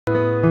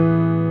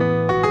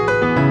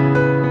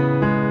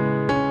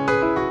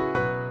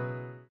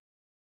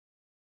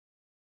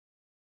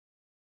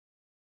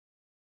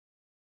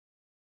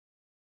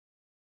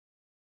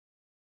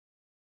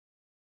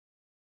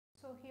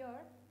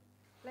here,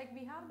 like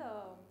we have the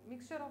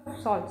mixture of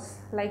salts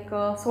like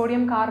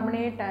sodium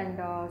carbonate and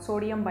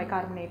sodium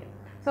bicarbonate.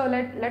 So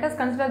let us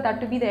consider that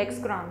to be the x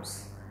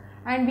grams,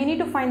 and we need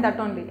to find that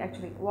only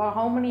actually.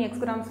 How many x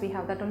grams we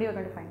have, that only we are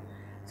going to find.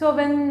 So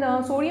when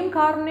sodium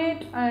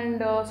carbonate and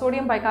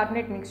sodium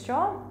bicarbonate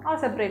mixture, or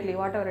separately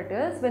whatever it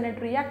is, when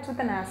it reacts with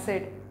an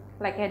acid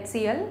like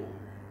HCl,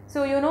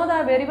 so you know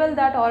that very well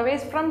that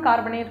always from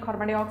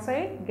carbon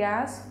dioxide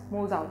gas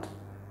moves out.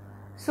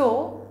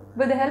 So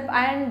with the help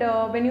and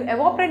when you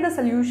evaporate the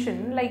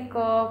solution, like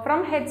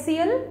from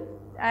HCl,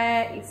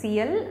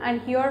 Cl,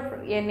 and here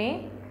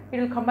Na, it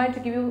will combine to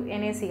give you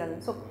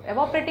NaCl. So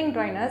evaporating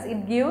dryness,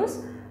 it gives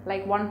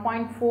like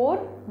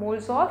 1.4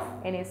 moles of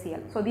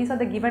NaCl. So these are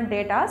the given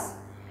datas.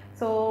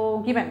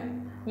 So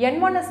given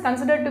N1 is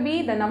considered to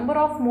be the number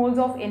of moles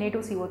of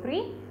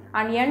Na2CO3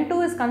 and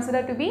N2 is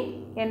considered to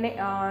be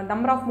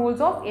number of moles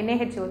of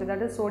NaHCO3,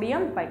 that is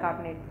sodium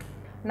bicarbonate.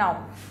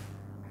 Now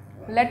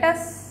let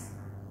us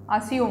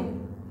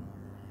assume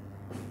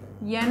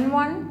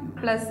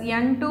N1 plus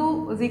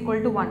N2 is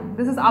equal to 1.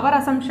 This is our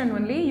assumption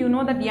only. You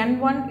know that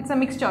N1, it's a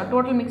mixture,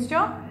 total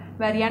mixture,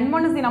 where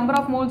N1 is the number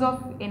of moles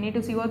of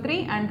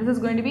Na2CO3 and this is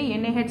going to be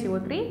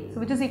NaHCO3, so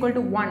which is equal to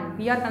 1.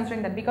 We are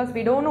considering that because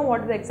we don't know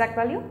what is the exact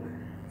value.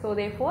 So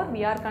therefore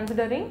we are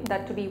considering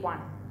that to be 1.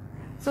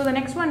 So the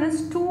next one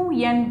is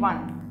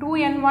 2N1.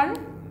 2N1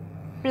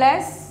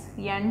 plus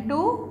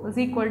N2 is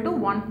equal to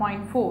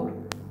 1.4.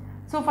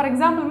 So for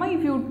example,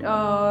 if you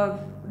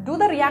do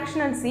the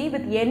reaction and see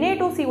with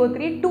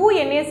Na2CO3, 2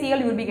 NaCl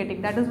you will be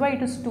getting, that is why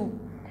it is 2.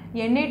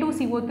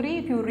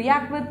 Na2CO3, if you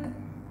react with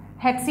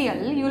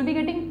HCl, you will be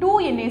getting 2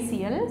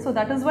 NaCl, so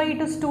that is why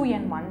it is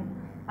 2N1.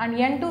 And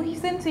N2,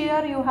 since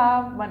here you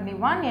have only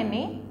 1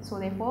 Na, so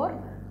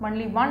therefore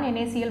only 1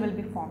 NaCl will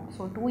be formed.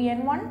 So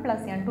 2N1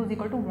 plus N2 is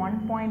equal to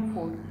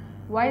 1.4.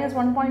 Why is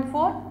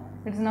 1.4?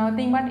 It is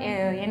nothing but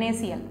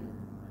NaCl.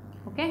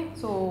 Okay,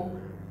 so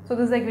this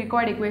is the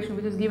required equation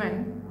which is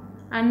given.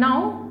 And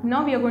now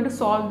we are going to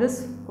solve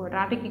this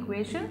quadratic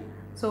equation.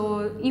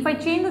 So if I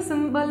change the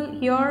symbol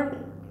here,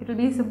 it will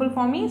be simple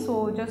for me.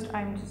 So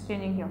I am just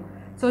changing here.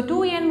 So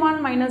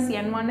 2N1 minus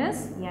N1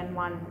 is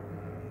N1.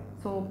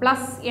 So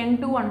plus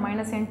N2 and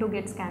minus N2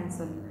 gets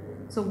cancelled.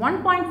 So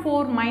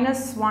 1.4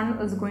 minus 1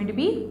 is going to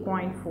be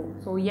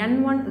 0.4. So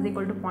N1 is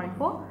equal to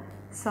 0.4.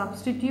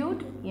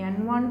 Substitute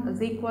N1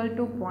 is equal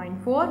to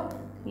 0.4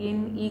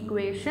 in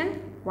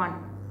equation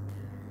 1.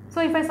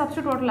 So if I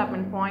substitute, what will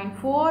happen?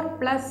 0.4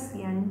 plus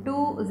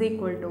N2 is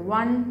equal to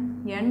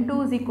 1.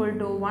 N2 is equal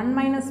to 1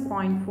 minus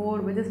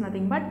 0.4, which is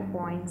nothing but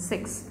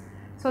 0.6.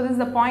 So this is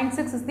the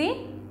 0.6 is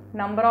the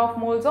number of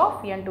moles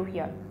of N2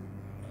 here.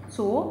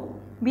 So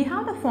we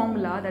have the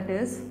formula, that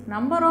is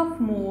number of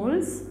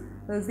moles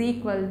is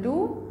equal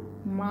to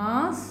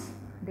mass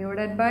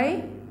divided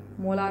by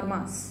molar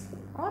mass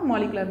or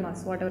molecular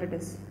mass, whatever it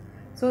is.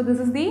 So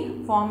this is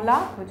the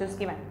formula which is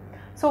given.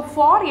 So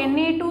for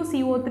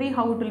Na2CO3,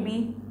 how it will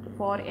be?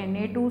 For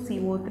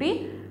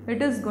Na2CO3,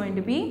 it is going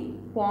to be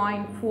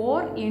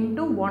 0.4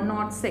 into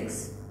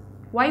 106.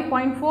 Why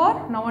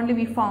 0.4? Now only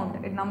we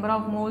found it, number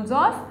of moles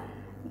of,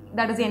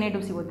 that is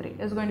Na2CO3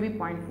 is going to be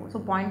 0.4. So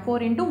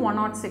 0.4 into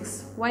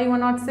 106. Why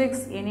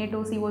 106?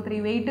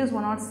 Na2CO3 weight is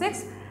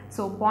 106.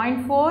 So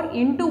 0.4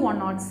 into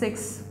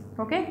 106,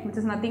 okay, which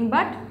is nothing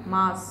but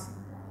mass.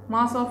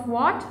 Mass of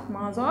what?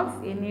 Mass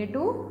of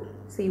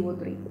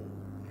Na2CO3.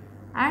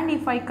 And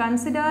if I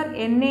consider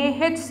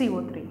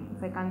NaHCO3,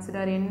 if I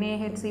consider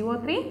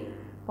NaHCO3,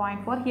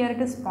 0.4, here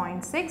it is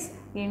 0.6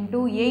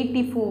 into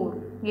 84.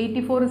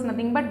 84 is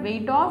nothing but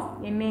weight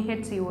of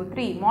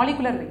NaHCO3,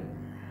 molecular weight.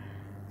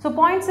 So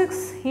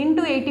 0.6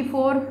 into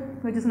 84,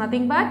 which is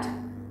nothing but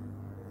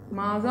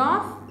mass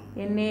of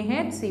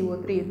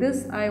NaHCO3.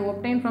 This I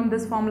obtained from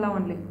this formula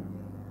only.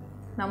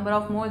 Number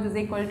of moles is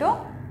equal to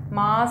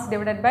mass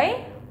divided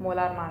by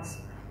molar mass.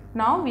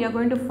 Now we are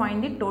going to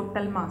find the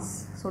total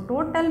mass. So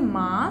total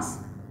mass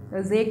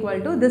is equal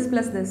to this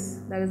plus this,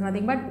 that is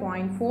nothing but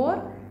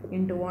 0.4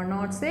 into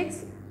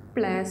 106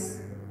 plus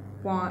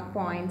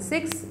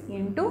 0.6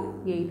 into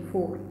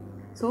 84.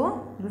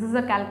 So this is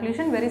a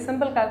calculation, very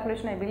simple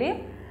calculation I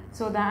believe.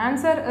 So the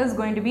answer is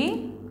going to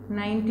be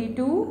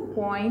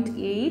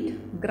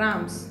 92.8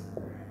 grams.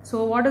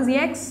 So what is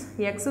X?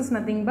 X is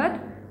nothing but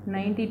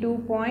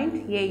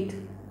 92.8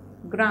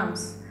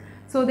 grams.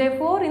 So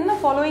therefore in the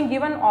following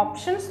given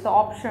options, the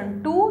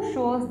option 2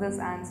 shows this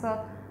answer.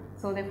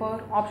 So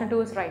therefore option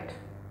 2 is right.